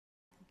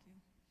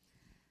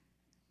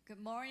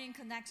Good morning,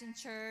 Connection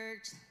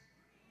Church.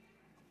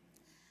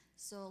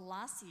 So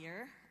last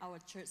year, our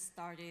church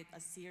started a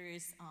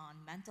series on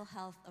mental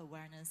health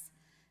awareness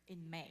in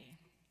May.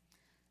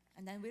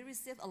 And then we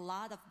received a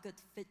lot of good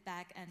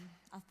feedback and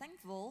are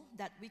thankful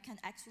that we can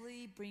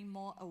actually bring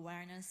more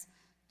awareness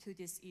to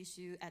this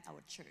issue at our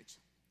church.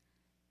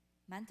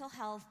 Mental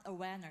health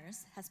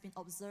awareness has been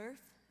observed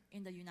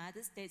in the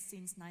United States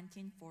since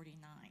 1949.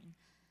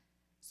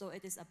 So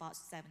it is about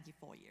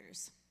 74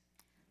 years.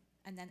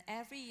 And then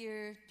every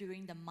year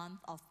during the month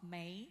of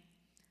May,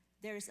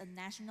 there is a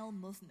national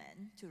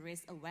movement to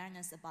raise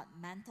awareness about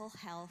mental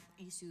health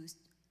issues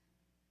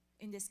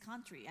in this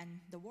country and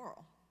the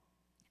world.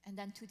 And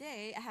then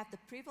today, I have the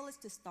privilege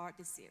to start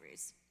this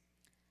series.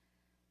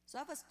 So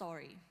I have a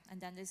story, and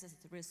then this is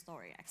the real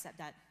story, except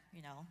that,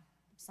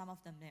 some of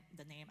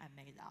the name I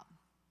made up.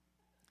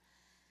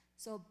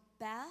 So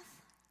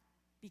Beth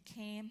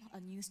became a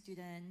new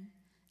student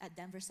at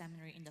Denver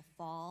Seminary in the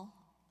fall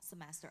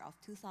semester of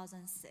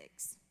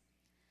 2006.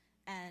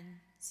 And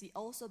she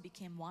also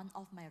became one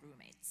of my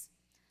roommates.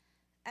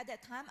 At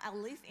that time, I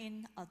lived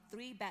in a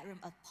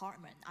 3-bedroom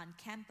apartment on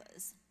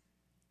campus.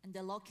 And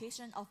the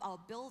location of our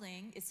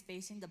building is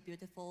facing the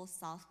beautiful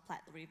South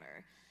Platte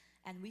River.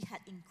 And we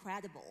had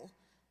incredible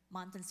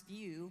mountains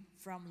view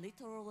from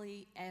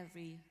literally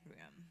every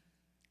room.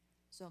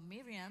 So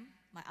Miriam,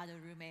 my other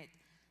roommate,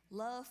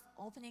 loved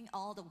opening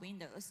all the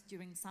windows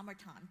during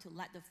summertime to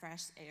let the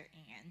fresh air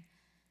in.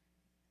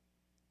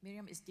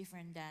 Miriam is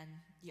different than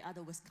the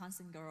other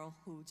Wisconsin girl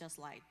who just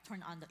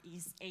turned on the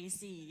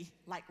AC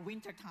like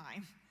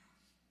wintertime.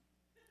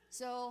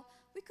 So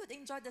we could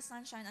enjoy the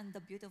sunshine and the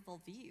beautiful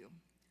view.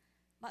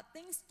 But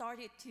things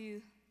started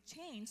to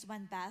change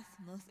when Beth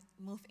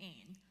moved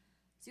in.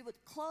 She would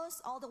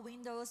close all the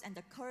windows and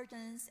the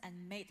curtains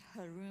and made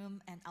her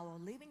room and our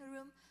living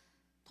room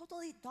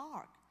totally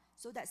dark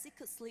so that she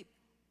could sleep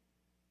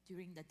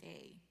during the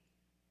day.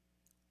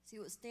 She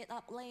would stay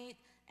up late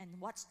and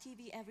watch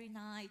TV every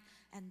night,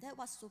 and that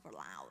was super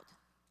loud.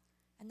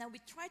 And then we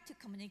tried to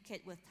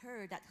communicate with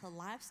her that her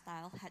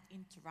lifestyle had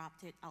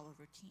interrupted our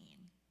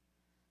routine.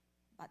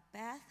 But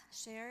Beth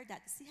shared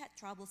that she had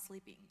trouble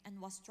sleeping and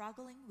was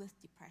struggling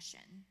with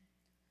depression.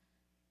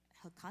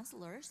 Her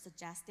counselor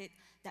suggested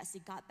that she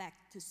got back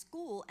to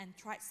school and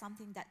tried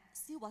something that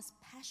she was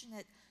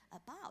passionate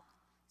about.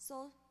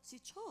 So she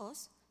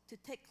chose to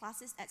take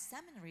classes at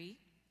seminary,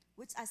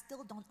 which I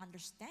still don't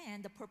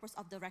understand the purpose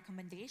of the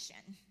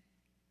recommendation.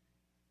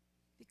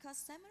 Because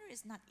seminary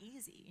is not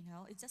easy,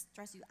 it just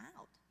stresses you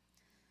out.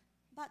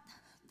 But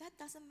that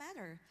doesn't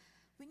matter.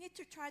 We need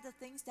to try the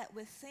things that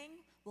we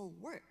think will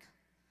work.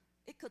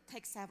 It could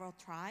take several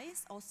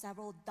tries or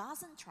several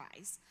dozen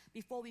tries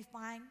before we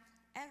find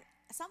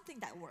something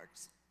that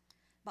works.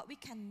 But we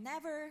can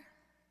never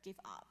give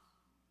up.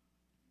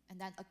 And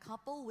then a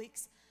couple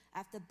weeks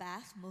after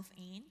Beth moved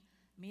in,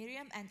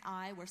 Miriam and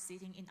I were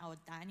sitting in our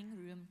dining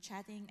room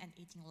chatting and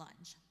eating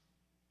lunch.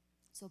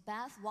 So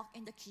Beth walked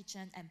in the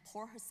kitchen and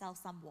poured herself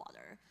some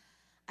water.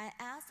 I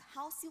asked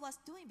how she was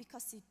doing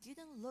because she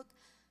didn't look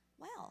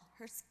well.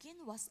 Her skin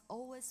was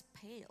always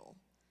pale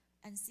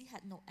and she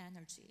had no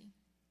energy.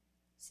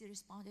 She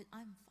responded,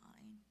 "I'm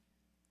fine."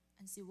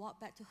 And she walked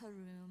back to her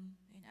room,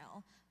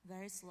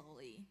 very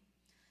slowly.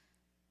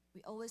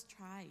 We always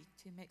tried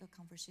to make a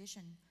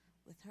conversation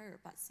with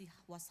her, but she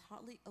was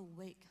hardly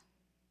awake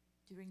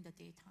during the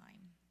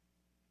daytime.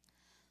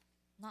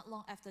 Not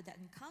long after that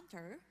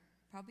encounter,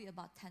 probably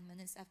about 10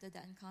 minutes after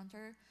that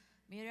encounter,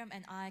 Miriam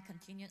and I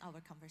continued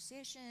our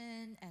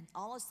conversation, and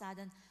all of a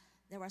sudden,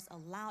 there was a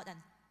loud and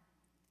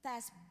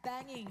fast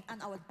banging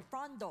on our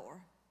front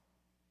door.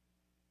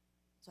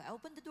 So I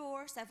opened the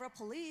door, several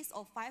police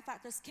or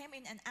firefighters came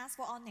in and asked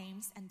for our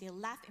names, and they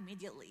left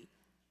immediately.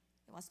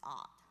 It was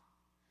odd.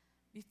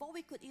 Before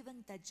we could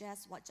even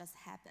digest what just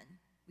happened,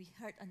 we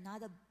heard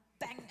another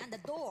bang on the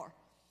door.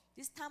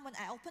 This time when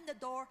I opened the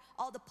door,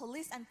 all the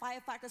police and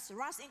firefighters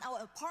rushed in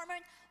our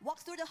apartment,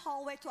 walked through the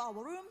hallway to our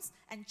rooms,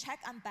 and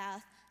checked on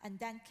Beth, and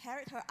then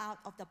carried her out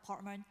of the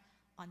apartment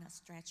on a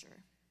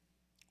stretcher.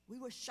 We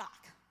were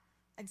shocked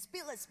and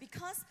speechless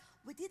because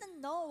we didn't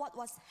know what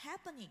was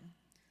happening.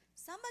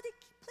 Somebody,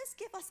 please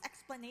give us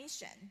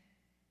explanation.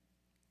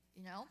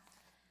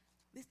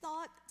 We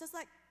thought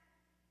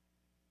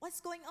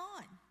what's going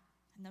on?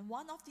 And then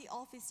one of the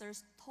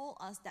officers told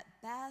us that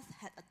Beth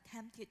had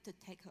attempted to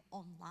take her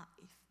own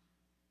life.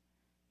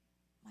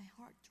 My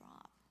heart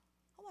dropped.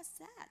 I was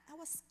sad. I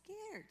was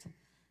scared.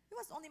 It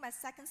was only my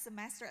second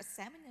semester at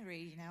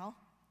seminary,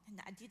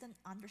 and I didn't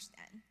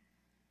understand.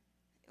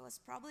 It was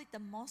probably the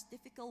most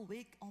difficult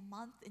week or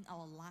month in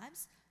our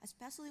lives,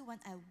 especially when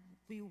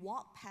we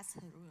walked past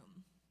her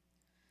room.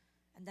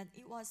 And then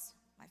it was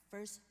my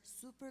first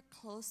super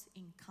close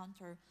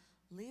encounter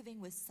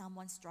living with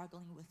someone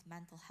struggling with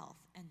mental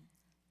health, and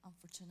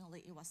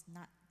unfortunately, it was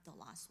not the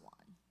last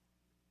one.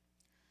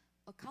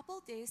 A couple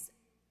days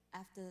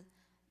after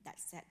that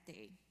sad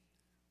day,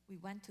 we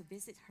went to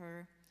visit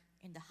her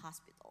in the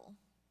hospital,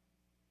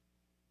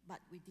 but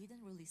we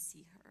didn't really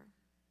see her,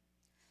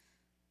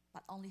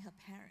 but only her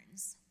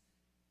parents.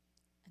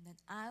 And then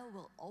I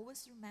will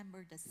always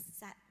remember the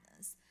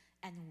sadness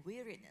and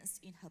weariness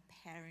in her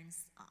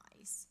parents'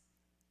 eyes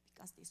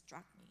because they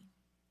struck me.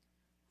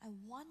 I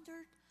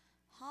wondered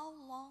how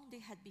long they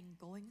had been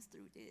going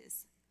through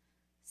this,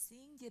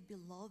 seeing their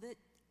beloved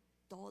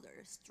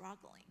daughter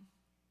struggling.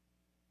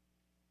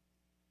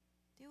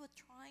 They were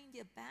trying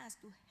their best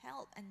to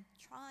help and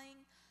trying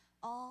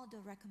all the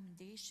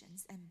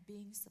recommendations and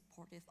being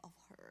supportive of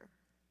her.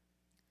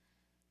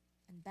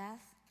 And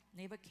Beth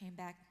never came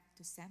back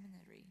to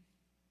seminary.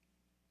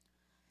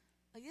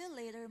 A year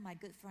later, my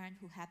good friend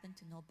who happened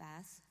to know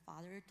Beth's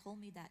father told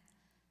me that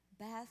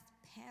Beth's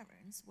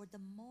parents were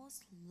the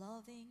most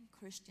loving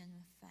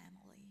Christian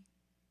family.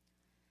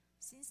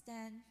 Since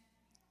then,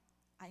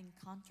 I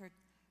encountered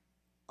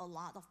a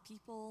lot of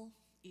people,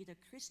 either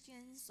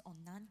Christians or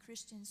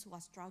non-Christians, who are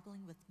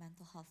struggling with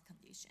mental health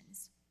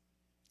conditions,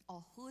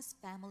 or whose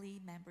family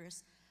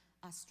members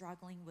are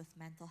struggling with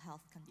mental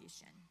health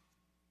condition.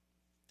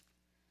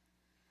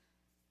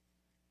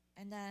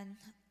 And then,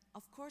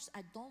 of course,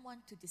 I don't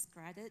want to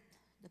discredit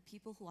the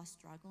people who are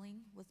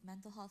struggling with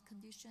mental health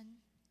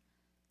condition,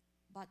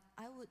 but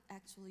I would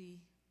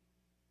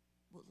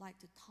like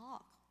to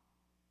talk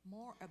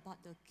more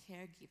about the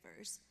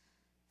caregivers,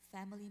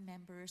 family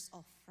members,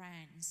 or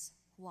friends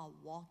who are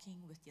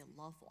walking with their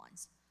loved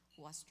ones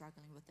who are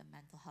struggling with the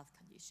mental health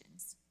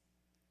conditions.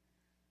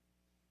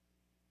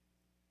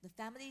 The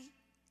family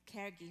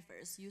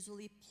caregivers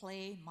usually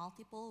play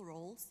multiple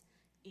roles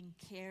in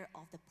care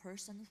of the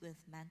person with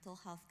mental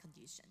health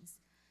conditions,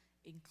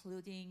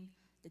 including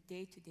the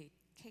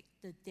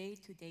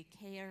day-to-day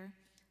care,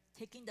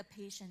 taking the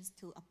patients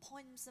to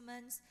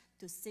appointments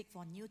to seek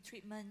for new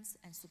treatments,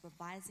 and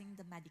supervising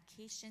the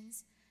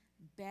medications,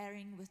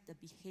 bearing with the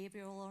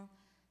behavioral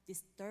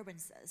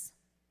disturbances.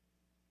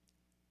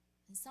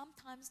 And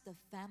sometimes the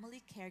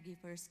family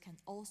caregivers can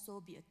also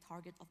be a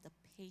target of the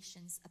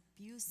patient's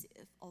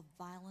abusive or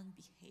violent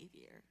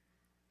behavior.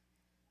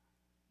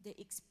 They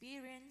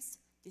experience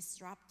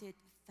disrupted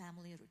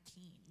family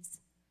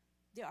routines.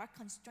 There are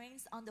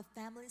constraints on the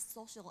family's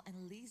social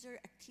and leisure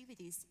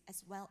activities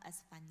as well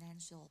as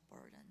financial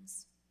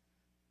burdens.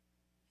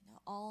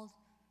 All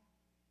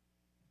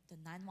the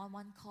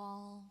 911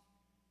 call,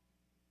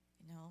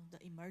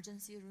 the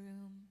emergency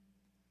room,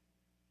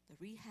 the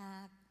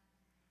rehab.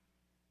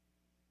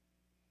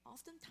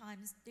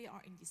 Oftentimes they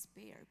are in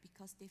despair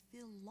because they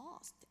feel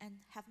lost and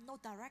have no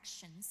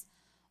directions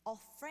or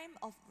frame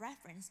of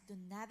reference to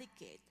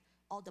navigate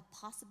all the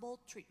possible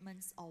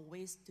treatments or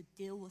ways to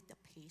deal with the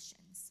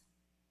patients.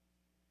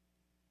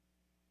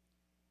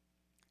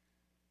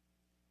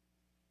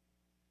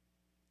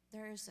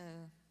 There is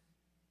a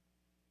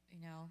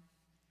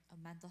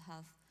mental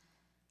health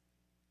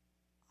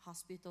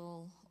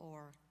hospital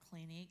or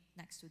clinic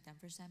next to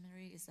Denver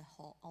Seminary. It's a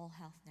all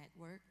health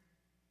network.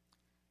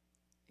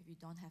 If you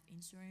don't have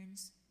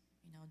insurance,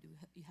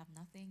 you have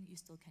nothing, you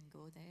still can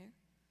go there.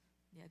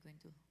 They are going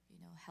to,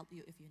 help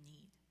you if you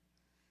need.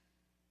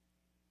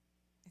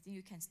 I think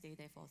you can stay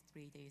there for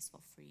 3 days for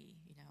free,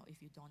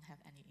 if you don't have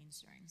any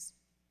insurance.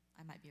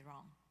 I might be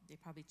wrong. They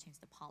probably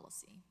changed the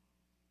policy.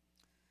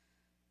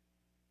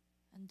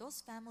 And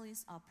those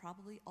families are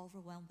probably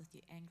overwhelmed with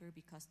the anger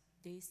because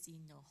they see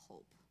no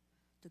hope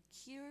to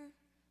cure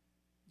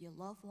their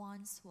loved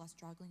ones who are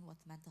struggling with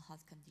mental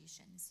health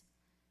conditions.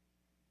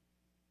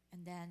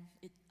 And then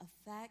it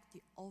affects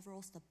the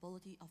overall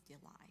stability of their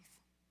life.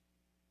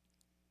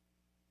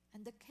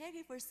 And the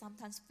caregivers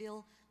sometimes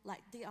feel like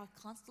they are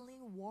constantly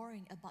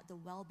worrying about the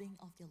well-being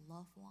of their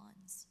loved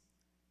ones.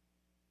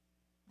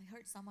 I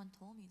heard someone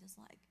told me just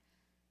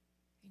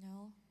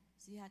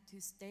she had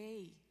to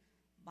stay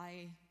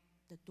by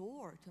the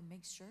door to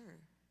make sure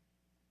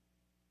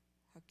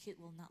her kid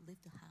will not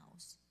leave the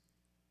house,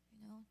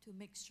 to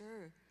make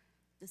sure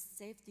the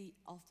safety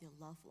of their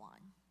loved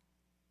one.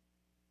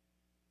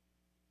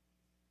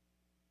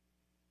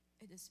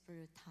 It is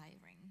very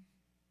tiring.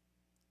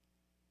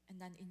 And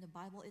then in the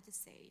Bible it is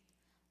said,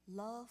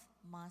 love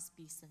must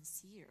be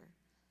sincere.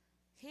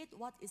 Hate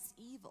what is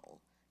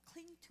evil.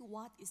 Cling to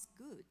what is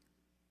good.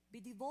 Be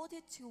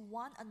devoted to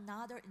one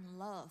another in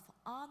love.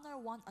 Honor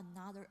one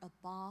another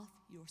above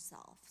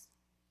yourselves.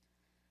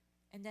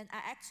 And then I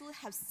actually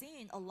have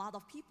seen a lot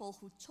of people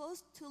who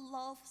chose to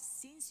love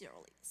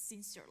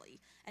sincerely,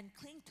 and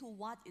cling to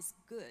what is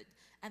good,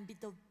 and be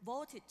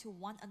devoted to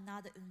one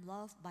another in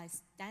love by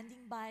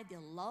standing by their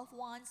loved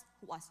ones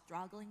who are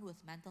struggling with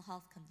mental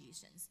health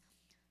conditions,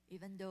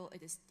 even though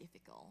it is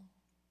difficult.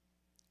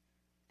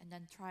 And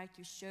then try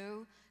to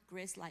show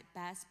grace like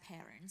Beth's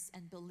parents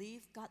and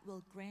believe God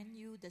will grant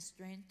you the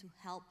strength to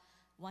help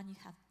when you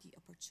have the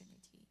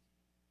opportunity.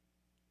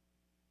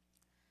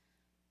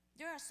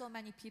 There are so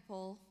many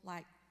people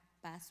like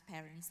Beth's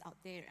parents out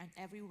there and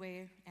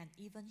everywhere, and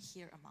even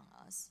here among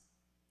us.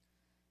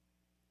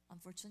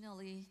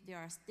 Unfortunately, there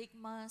are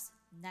stigmas,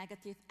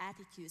 negative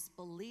attitudes,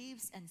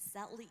 beliefs, and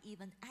sadly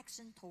even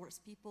action towards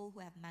people who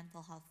have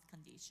mental health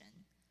condition.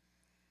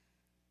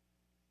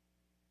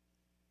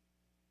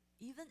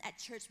 Even at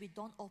church, we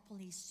don't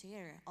openly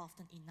share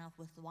often enough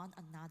with one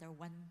another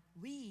when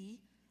we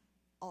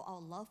or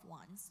our loved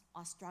ones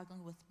are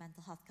struggling with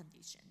mental health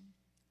condition.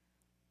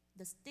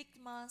 The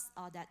stigmas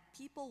are that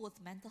people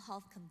with mental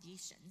health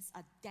conditions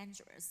are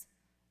dangerous,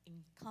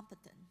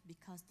 incompetent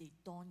because they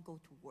don't go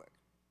to work.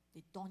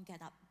 They don't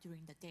get up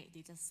during the day,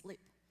 they just sleep.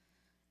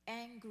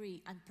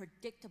 Angry,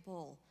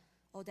 unpredictable,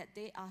 or that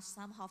they are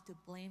somehow to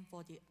blame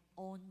for their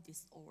own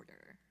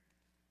disorder.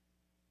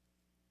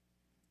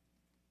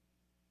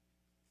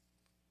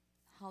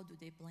 How do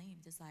they blame?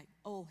 Just like,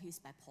 oh, he's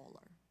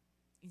bipolar,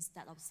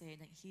 instead of saying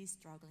that he's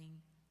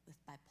struggling with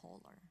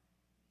bipolar.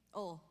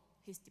 Oh,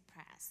 he's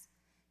depressed,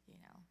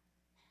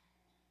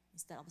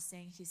 instead of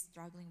saying he's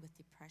struggling with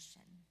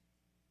depression.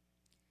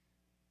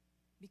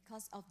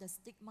 Because of the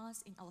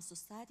stigmas in our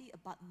society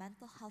about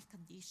mental health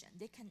condition,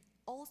 they can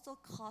also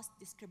cause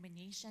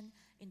discrimination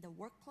in the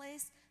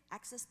workplace,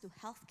 access to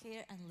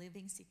healthcare, and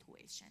living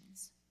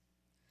situations.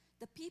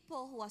 The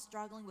people who are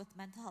struggling with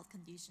mental health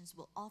conditions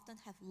will often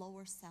have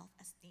lower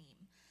self-esteem,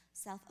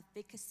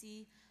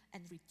 self-efficacy,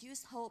 and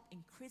reduced hope,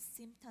 increased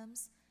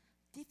symptoms,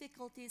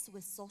 difficulties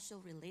with social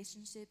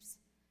relationships,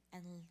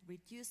 and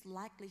reduced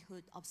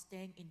likelihood of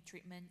staying in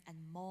treatment, and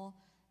more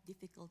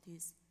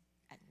difficulties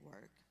at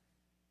work.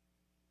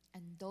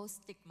 And those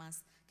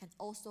stigmas can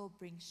also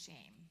bring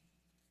shame.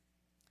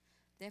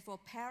 Therefore,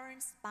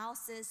 parents,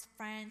 spouses,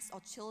 friends, or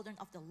children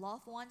of the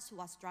loved ones who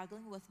are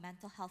struggling with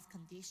mental health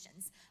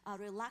conditions are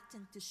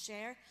reluctant to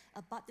share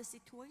about the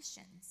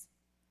situations.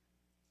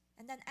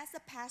 And then as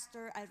a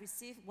pastor, I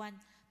receive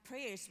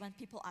prayers when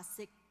people are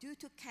sick due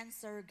to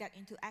cancer, get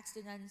into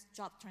accidents,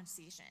 job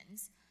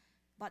transitions.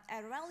 But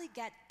I rarely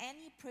get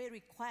any prayer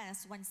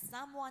requests when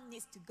someone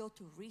needs to go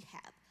to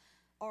rehab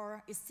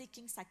or is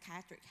seeking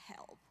psychiatric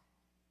help.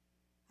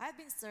 I've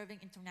been serving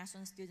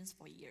international students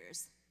for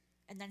years,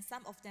 and then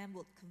some of them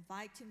would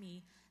confide to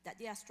me that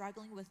they are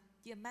struggling with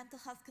their mental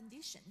health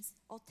conditions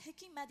or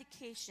taking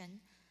medication,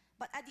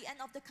 but at the end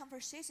of the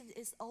conversation,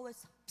 it's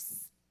always,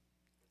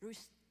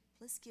 Ruth,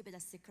 please keep it a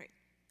secret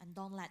and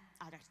don't let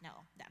others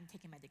know that I'm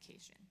taking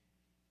medication.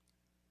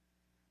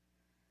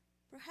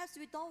 Perhaps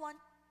we don't want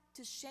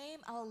to shame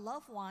our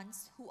loved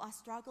ones who are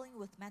struggling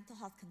with mental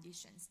health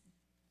conditions.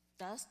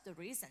 Thus, the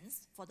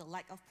reasons for the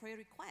lack of prayer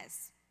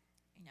requests,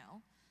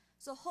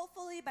 So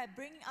hopefully by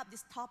bringing up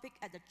this topic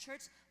at the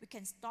church, we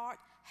can start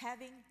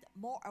having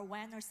more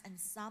awareness and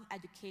some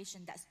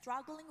education that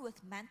struggling with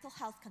mental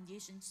health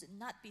conditions should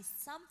not be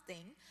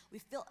something we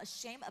feel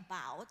ashamed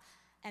about,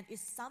 and is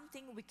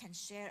something we can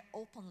share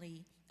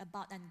openly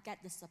about and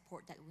get the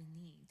support that we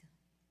need.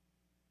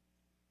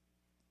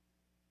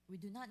 We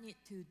do not need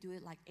to do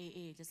it like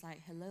AA, just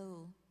like,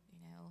 hello,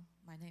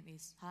 my name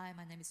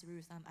is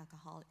Ruth, I'm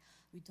alcoholic.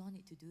 We don't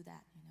need to do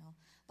that,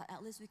 But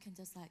at least we can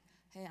just like,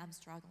 hey, I'm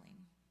struggling.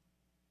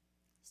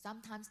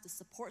 Sometimes the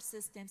support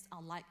systems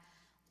are like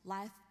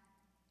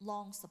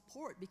lifelong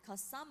support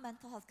because some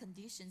mental health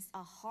conditions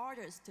are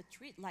hardest to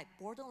treat, like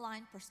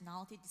borderline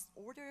personality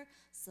disorder,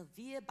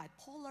 severe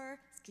bipolar,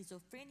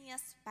 schizophrenia,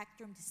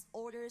 spectrum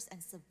disorders, and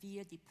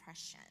severe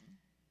depression.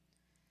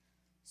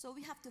 So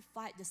we have to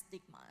fight the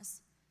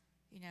stigmas.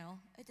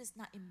 It is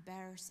not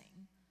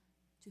embarrassing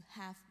to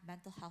have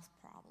mental health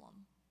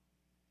problem.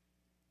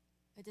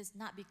 It is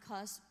not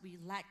because we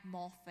lack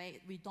more faith,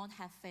 we don't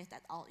have faith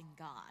at all in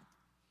God.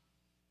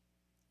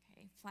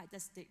 Fight the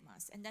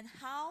stigmas. And then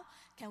how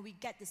can we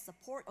get the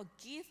support or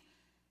give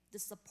the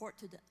support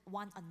to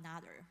one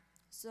another?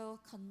 So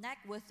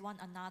connect with one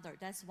another.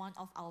 That's one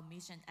of our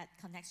mission at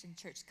Connection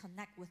Church.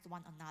 Connect with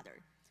one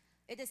another.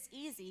 It is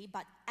easy,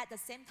 but at the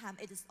same time,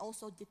 it is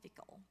also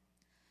difficult.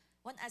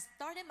 When I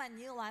started my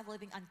new life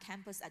living on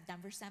campus at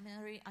Denver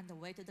Seminary on the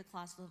way to the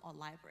classroom or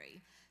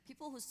library,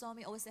 people who saw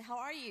me always say, how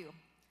are you?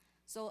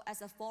 So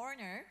as a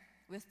foreigner,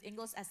 with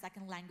English as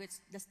second language,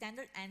 the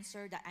standard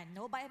answer that I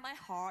know by my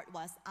heart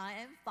was, I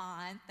am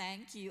fine,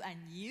 thank you, and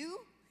you?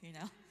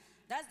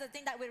 That's the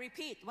thing that we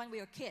repeat when we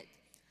are kids.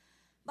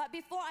 But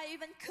before I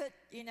even could,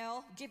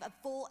 give a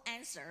full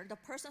answer, the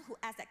person who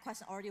asked that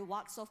question already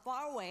walked so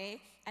far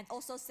away and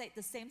also said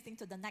the same thing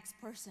to the next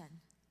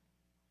person.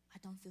 I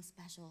don't feel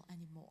special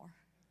anymore.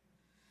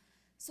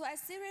 So I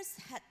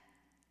seriously had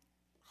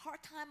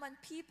hard time when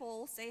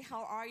people say,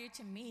 how are you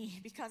to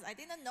me? Because I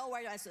didn't know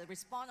whether I should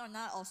respond or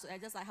not. Also, I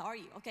just like, how are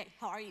you? Okay,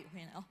 how are you?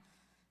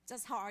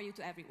 Just how are you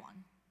to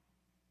everyone.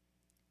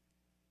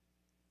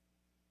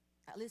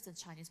 At least the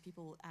Chinese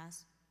people would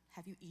ask,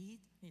 have you eaten?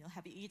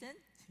 Have you eaten?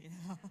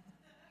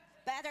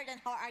 Better than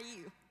how are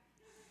you?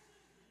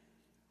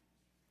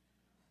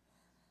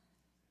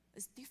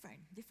 It's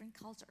different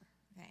culture,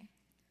 okay?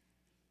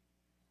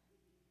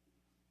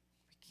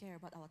 We care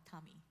about our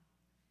tummy.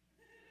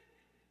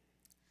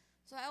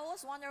 So I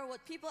always wonder,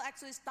 would people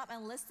actually stop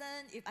and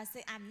listen if I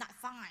say I'm not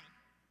fine?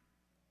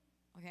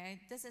 Okay,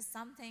 this is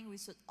something we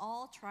should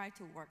all try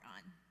to work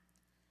on.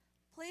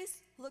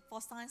 Please look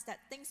for signs that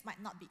things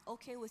might not be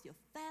okay with your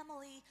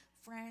family,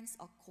 friends,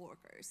 or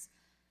coworkers.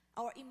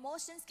 Our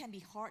emotions can be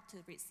hard to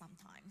read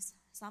sometimes.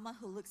 Someone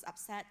who looks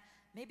upset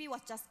maybe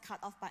was just cut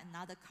off by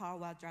another car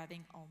while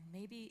driving, or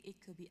maybe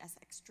it could be as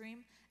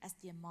extreme as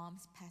their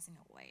mom's passing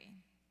away.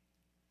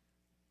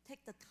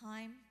 take the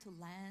time to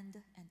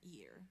lend an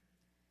ear.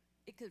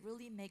 It could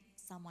really make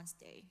someone's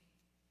day.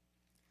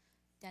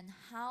 Then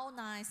how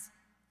nice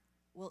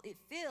will it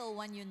feel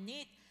when you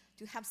need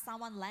to have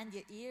someone lend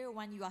your ear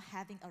when you are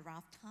having a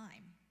rough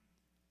time?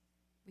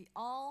 We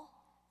all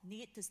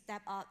need to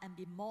step up and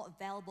be more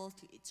available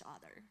to each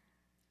other.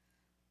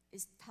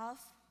 It's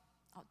tough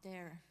out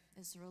there.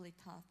 It's really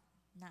tough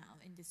now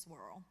in this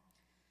world.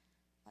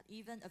 But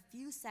even a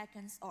few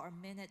seconds or a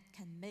minute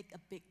can make a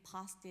big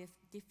positive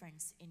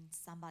difference in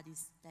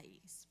somebody's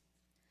days.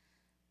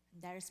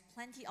 There is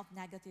plenty of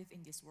negative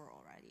in this world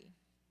already.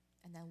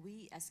 And then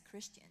we as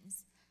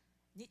Christians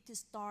need to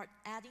start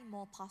adding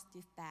more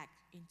positive back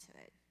into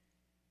it.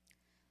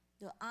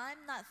 The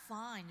 "I'm not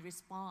fine"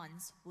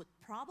 response would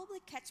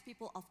probably catch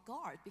people off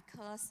guard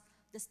because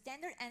the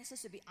standard answer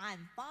should be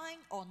 "I'm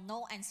fine" or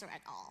no answer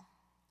at all.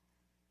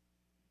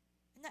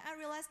 And then I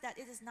realized that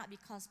it is not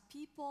because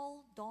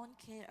people don't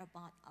care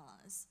about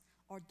us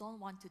or don't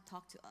want to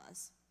talk to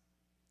us.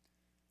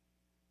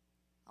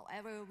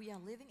 However, we are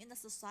living in a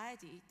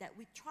society that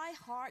we try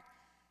hard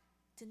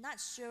to not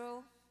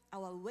show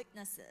our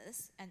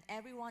weaknesses, and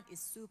everyone is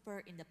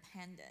super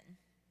independent.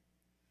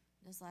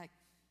 Just like,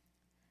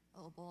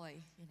 oh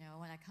boy,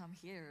 when I come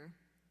here,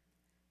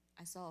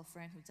 I saw a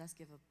friend who just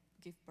give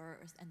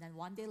birth, and then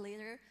one day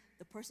later,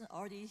 the person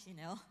already,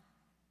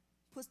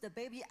 puts the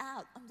baby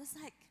out. I'm just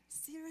like,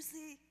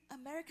 seriously,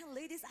 American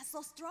ladies are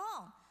so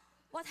strong.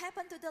 What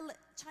happened to the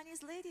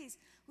Chinese ladies?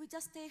 We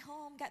just stay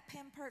home, get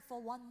pampered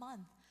for 1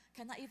 month,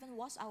 cannot even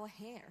wash our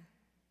hair,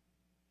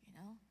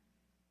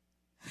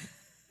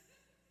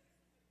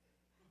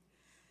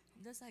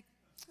 I'm just like,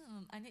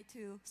 I need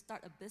to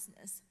start a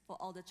business for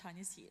all the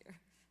Chinese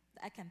here.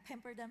 I can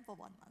pamper them for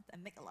 1 month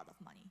and make a lot of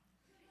money.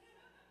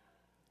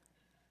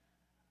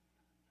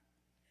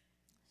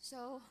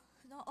 So,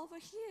 over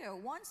here,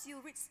 once you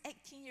reach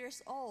 18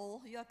 years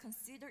old, you are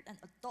considered an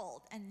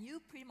adult and you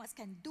pretty much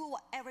can do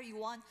whatever you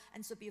want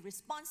and should be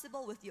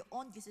responsible with your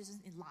own decisions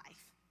in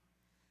life.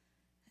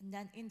 And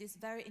then in this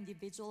very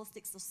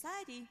individualistic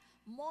society,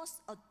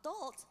 most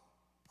adults,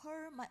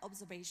 per my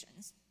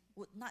observations,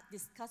 would not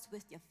discuss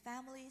with their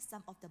family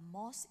some of the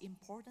most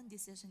important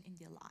decisions in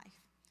their life.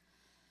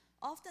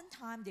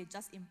 Oftentimes, they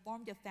just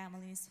inform their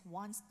families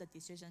once the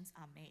decisions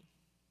are made.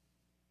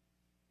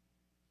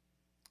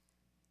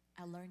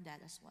 I learned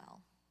that as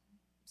well.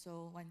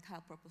 So when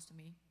Kyle proposed to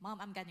me, "Mom,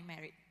 I'm getting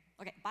married."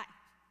 Okay, bye.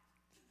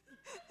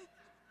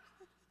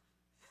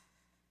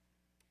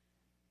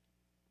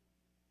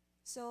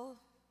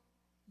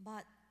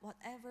 But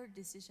whatever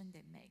decision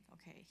they make,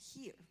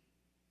 here,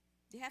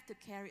 they have to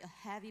carry a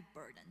heavy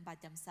burden by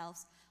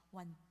themselves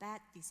when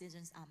bad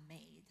decisions are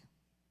made.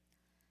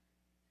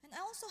 And I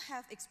also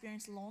have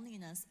experienced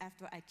loneliness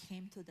after I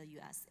came to the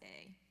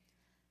USA,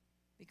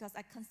 because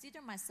I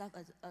consider myself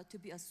to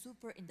be a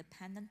super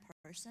independent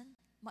person.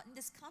 But in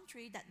this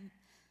country,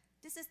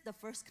 this is the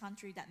first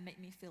country that made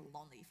me feel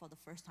lonely for the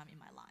first time in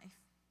my life.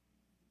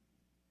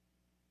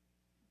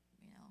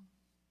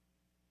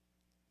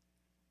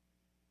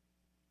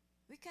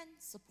 We can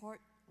support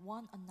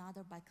one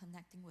another by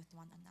connecting with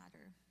one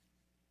another.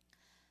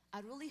 I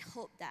really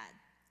hope that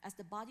as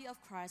the body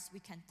of Christ, we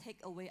can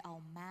take away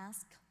our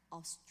mask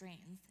of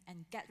strength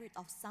and get rid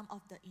of some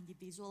of the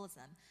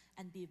individualism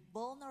and be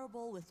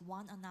vulnerable with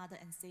one another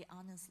and say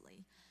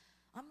honestly,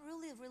 "I'm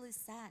really, really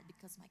sad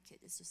because my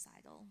kid is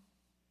suicidal.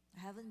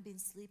 I haven't been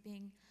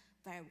sleeping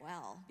very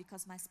well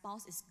because my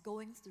spouse is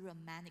going through a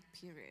manic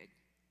period.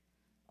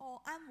 Or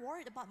I'm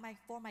worried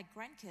for my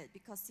grandkid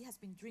because she has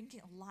been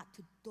drinking a lot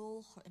to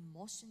dull her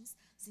emotions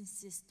since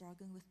she's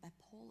struggling with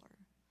bipolar.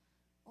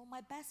 Or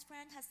my best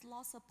friend has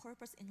lost her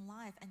purpose in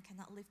life and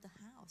cannot leave the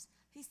house.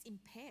 He's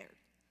impaired.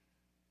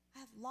 I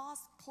have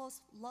lost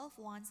close loved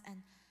ones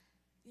and,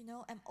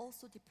 I'm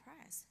also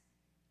depressed."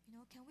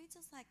 Can we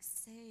just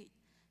say it,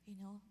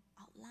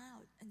 out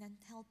loud and then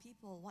tell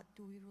people what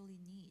do we really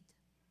need?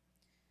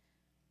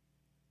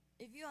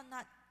 If you are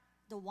not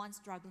the one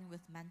struggling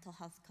with mental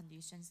health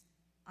conditions,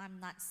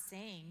 I'm not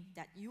saying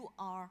that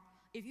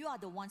if you are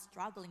the one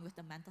struggling with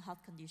the mental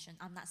health condition,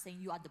 I'm not saying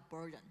you are the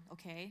burden,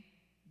 okay?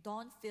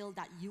 Don't feel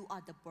that you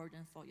are the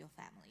burden for your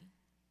family.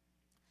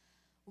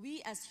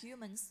 We as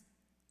humans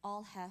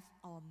all have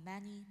our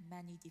many,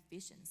 many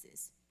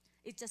deficiencies.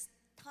 It's just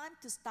time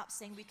to stop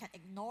saying we can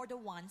ignore the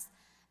ones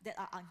that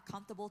are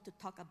uncomfortable to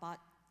talk about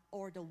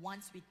or the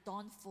ones we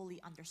don't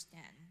fully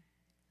understand.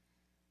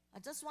 I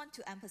just want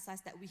to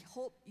emphasize that we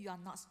hope you are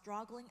not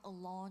struggling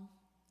alone,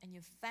 and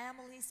your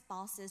family,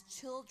 spouses,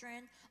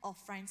 children, or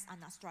friends are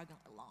not struggling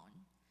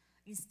alone.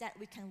 Instead,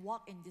 we can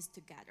walk in this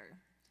together.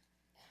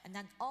 And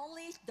then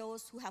only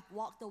those who have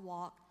walked the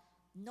walk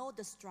know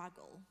the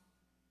struggle,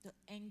 the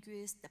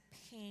anguish, the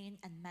pain,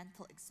 and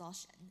mental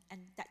exhaustion,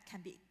 and that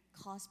can be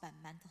caused by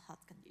mental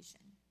health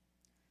condition.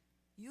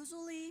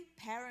 Usually,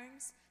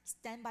 parents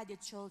stand by their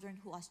children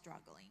who are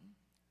struggling.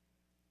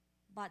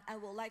 But I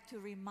would like to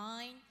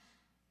remind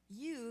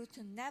you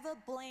to never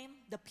blame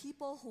the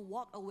people who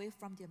walk away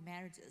from their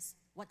marriages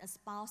when a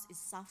spouse is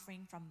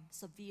suffering from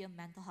severe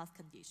mental health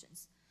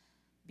conditions,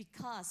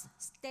 because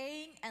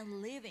staying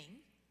and living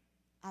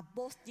are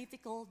both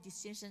difficult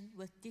decisions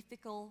with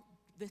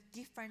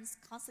different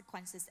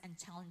consequences and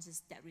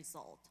challenges that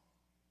result.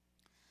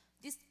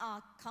 These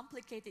are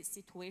complicated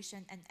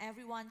situations, and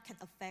everyone can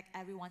affect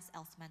everyone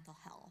else's mental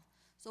health.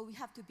 So we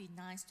have to be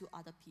nice to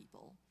other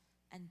people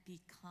and be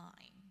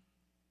kind.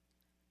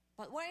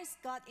 But where is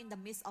God in the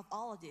midst of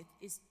all of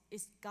this?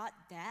 Is God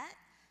dead?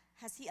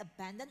 Has He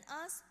abandoned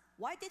us?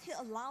 Why did He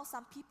allow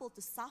some people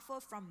to suffer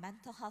from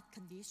mental health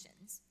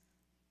conditions?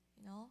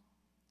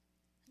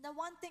 The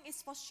one thing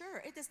is for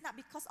sure, it is not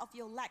because of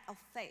your lack of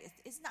faith.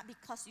 It's not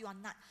because you are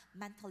not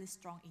mentally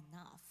strong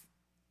enough.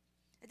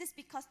 It is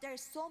because there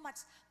is so much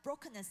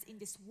brokenness in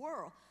this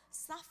world.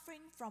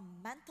 Suffering from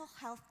mental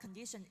health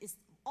condition is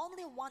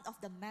only one of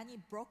the many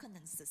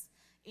brokennesses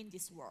in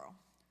this world.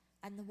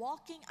 And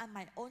walking on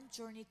my own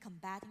journey,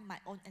 combating my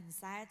own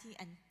anxiety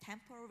and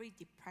temporary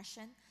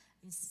depression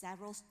in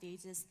several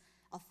stages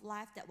of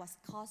life that was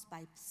caused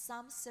by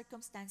some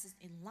circumstances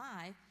in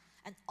life,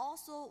 and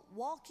also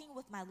walking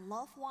with my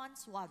loved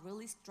ones who are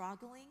really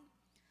struggling,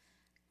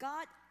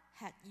 God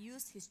had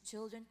used His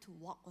children to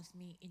walk with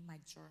me in my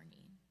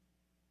journey.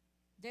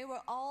 They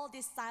were all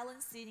this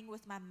silent sitting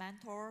with my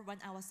mentor when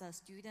I was a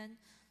student,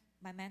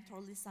 my mentor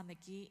Lisa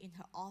McGee, in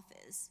her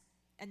office,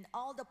 and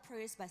all the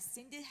prayers by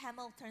Cindy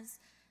Hamilton's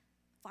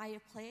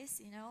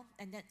fireplace,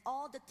 and then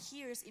all the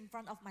tears in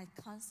front of my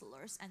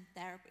counselors and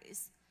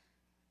therapists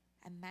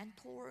and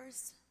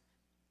mentors,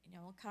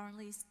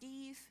 currently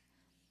Steve,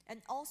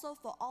 and also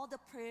for all the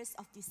prayers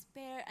of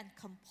despair and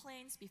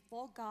complaints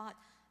before God.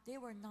 They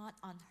were not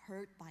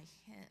unheard by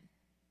Him.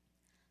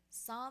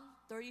 Psalm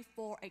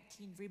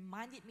 34:18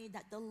 reminded me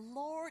that the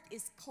Lord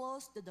is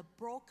close to the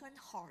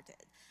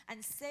brokenhearted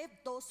and save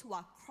those who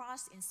are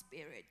crushed in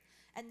spirit.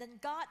 And then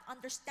God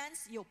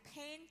understands your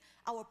pain,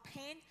 our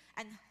pain,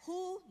 and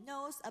who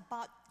knows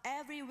about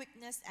every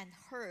weakness and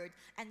hurt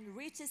and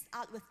reaches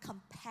out with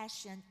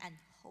compassion and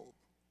hope.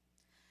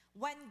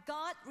 When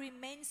God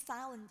remains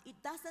silent, it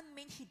doesn't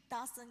mean He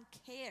doesn't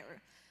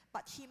care,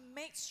 but He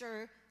makes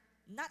sure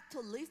not to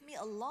leave me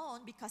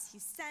alone because He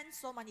sent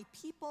so many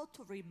people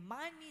to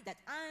remind me that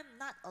I am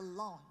not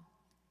alone.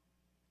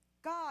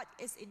 God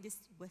is in this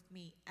with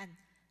me and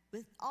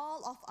with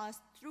all of us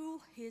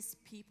through His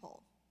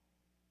people.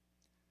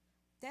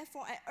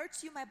 Therefore, I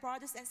urge you, my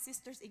brothers and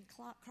sisters in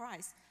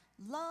Christ,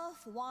 love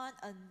one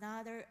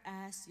another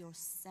as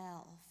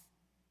yourself.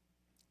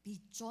 Be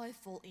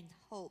joyful in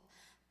hope,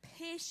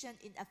 patient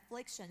in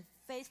affliction,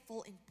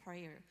 faithful in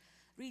prayer.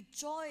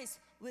 Rejoice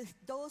with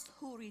those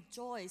who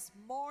rejoice,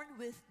 mourn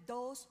with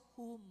those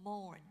who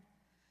mourn.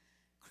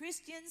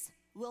 Christians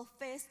will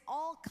face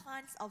all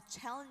kinds of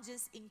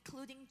challenges,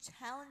 including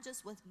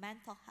challenges with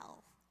mental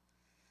health.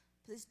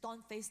 Please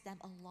don't face them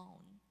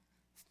alone.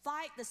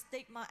 Fight the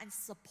stigma and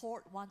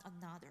support one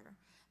another.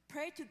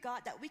 Pray to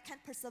God that we can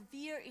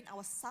persevere in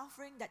our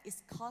suffering that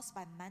is caused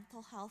by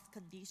mental health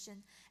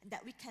condition, and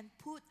that we can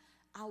put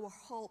our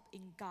hope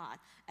in God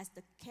as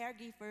the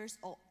caregivers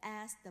or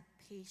as the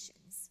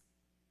patients.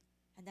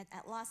 And then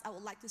at last, I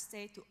would like to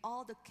say to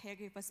all the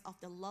caregivers of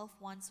the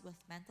loved ones with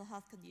mental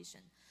health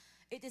condition,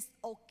 it is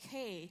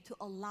okay to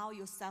allow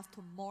yourself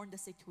to mourn the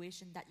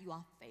situation that you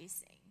are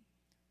facing.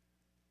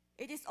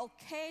 It is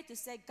okay to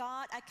say,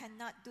 God, I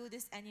cannot do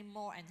this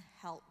anymore and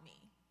help me.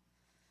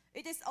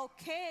 It is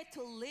okay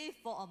to live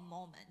for a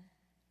moment.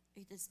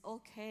 It is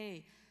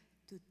okay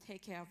to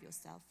take care of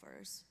yourself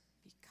first,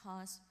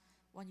 because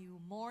when you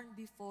mourn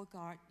before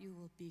God, you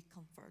will be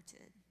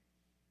comforted.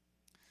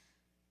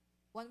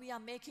 When we are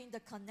making the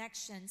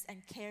connections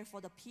and care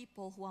for the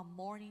people who are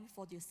mourning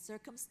for their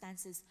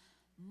circumstances,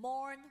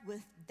 mourn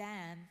with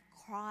them,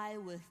 cry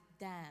with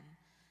them,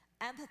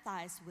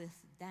 empathize with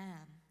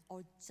them,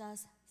 or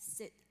just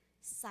sit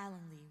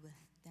silently with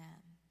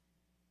them.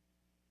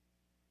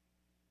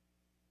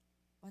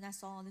 When I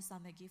saw Lisa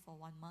McGee for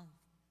 1 month,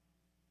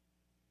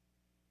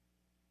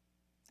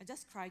 I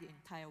just cried the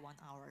entire 1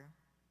 hour.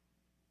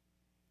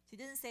 She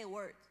didn't say a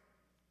word,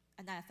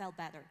 and I felt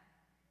better.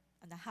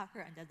 And I hugged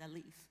her, and then I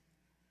leave.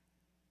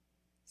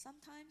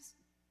 Sometimes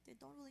they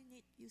don't really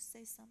need you to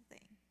say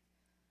something.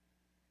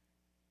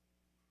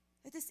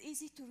 It is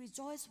easy to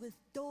rejoice with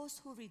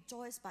those who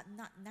rejoice, but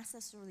not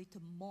necessarily to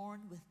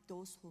mourn with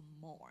those who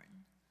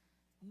mourn.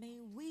 May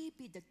we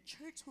be the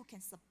church who can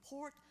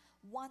support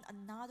one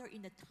another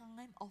in the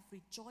time of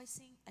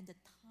rejoicing and the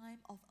time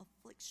of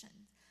affliction,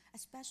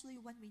 especially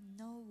when we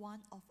know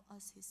one of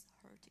us is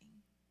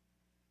hurting.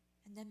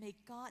 And then may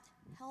God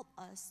help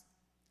us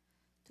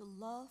to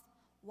love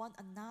one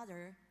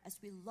another as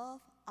we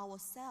love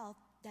ourselves,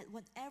 that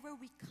whenever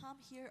we come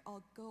here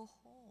or go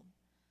home,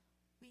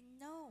 we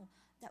know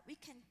that we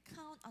can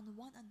count on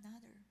one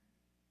another.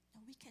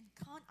 And we can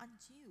count on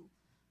you.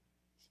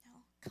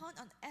 Count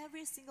on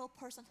every single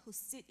person who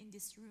sits in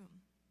this room.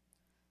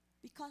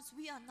 Because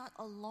we are not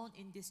alone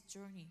in this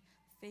journey,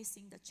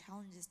 facing the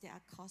challenges that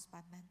are caused by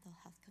mental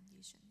health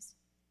conditions.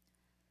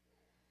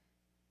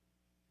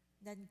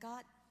 Then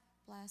God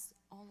bless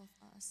all of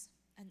us.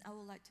 And I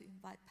would like to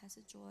invite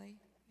Pastor Joy,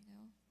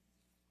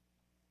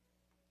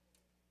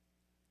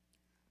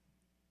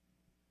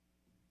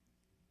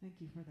 Thank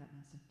you for that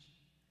message.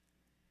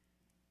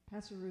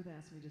 Pastor Ruth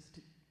asked me just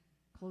to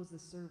close the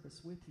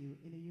service with you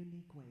in a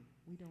unique way.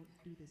 We don't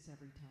do this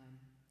every time.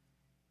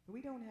 But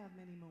we don't have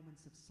many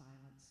moments of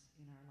silence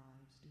in our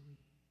lives, do we?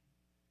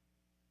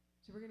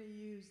 So we're going to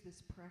use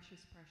this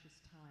precious, precious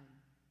time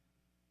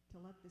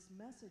to let this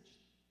message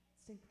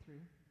sink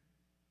through.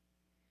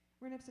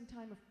 We're going to have some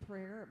time of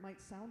prayer. It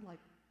might sound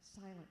like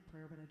silent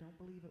prayer, but I don't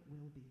believe it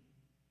will be.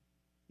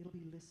 It'll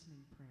be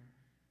listening prayer.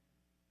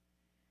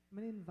 I'm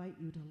going to invite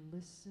you to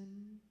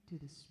listen to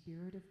the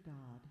Spirit of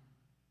God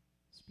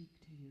speak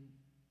to you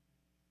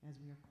as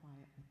we are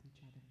quiet with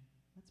each other.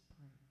 Let's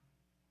pray.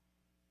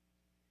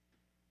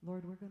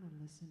 Lord, we're going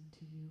to listen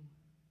to you.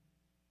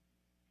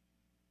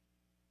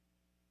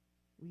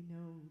 We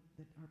know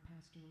that our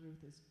Pastor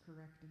Ruth is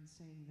correct in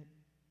saying that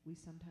we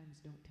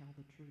sometimes don't tell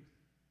the truth.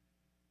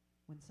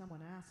 When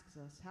someone asks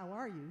us, how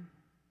are you?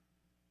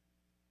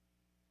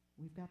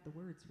 We've got the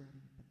words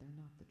ready, but they're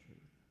not the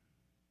truth.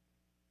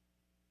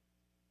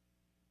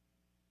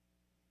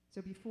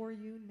 So before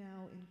you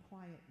now in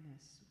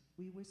quietness,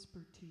 we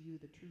whisper to you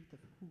the truth of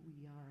who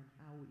we are and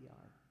how we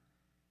are.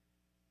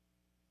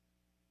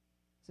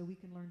 So we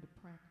can learn to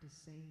practice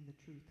saying the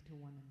truth to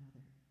one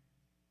another.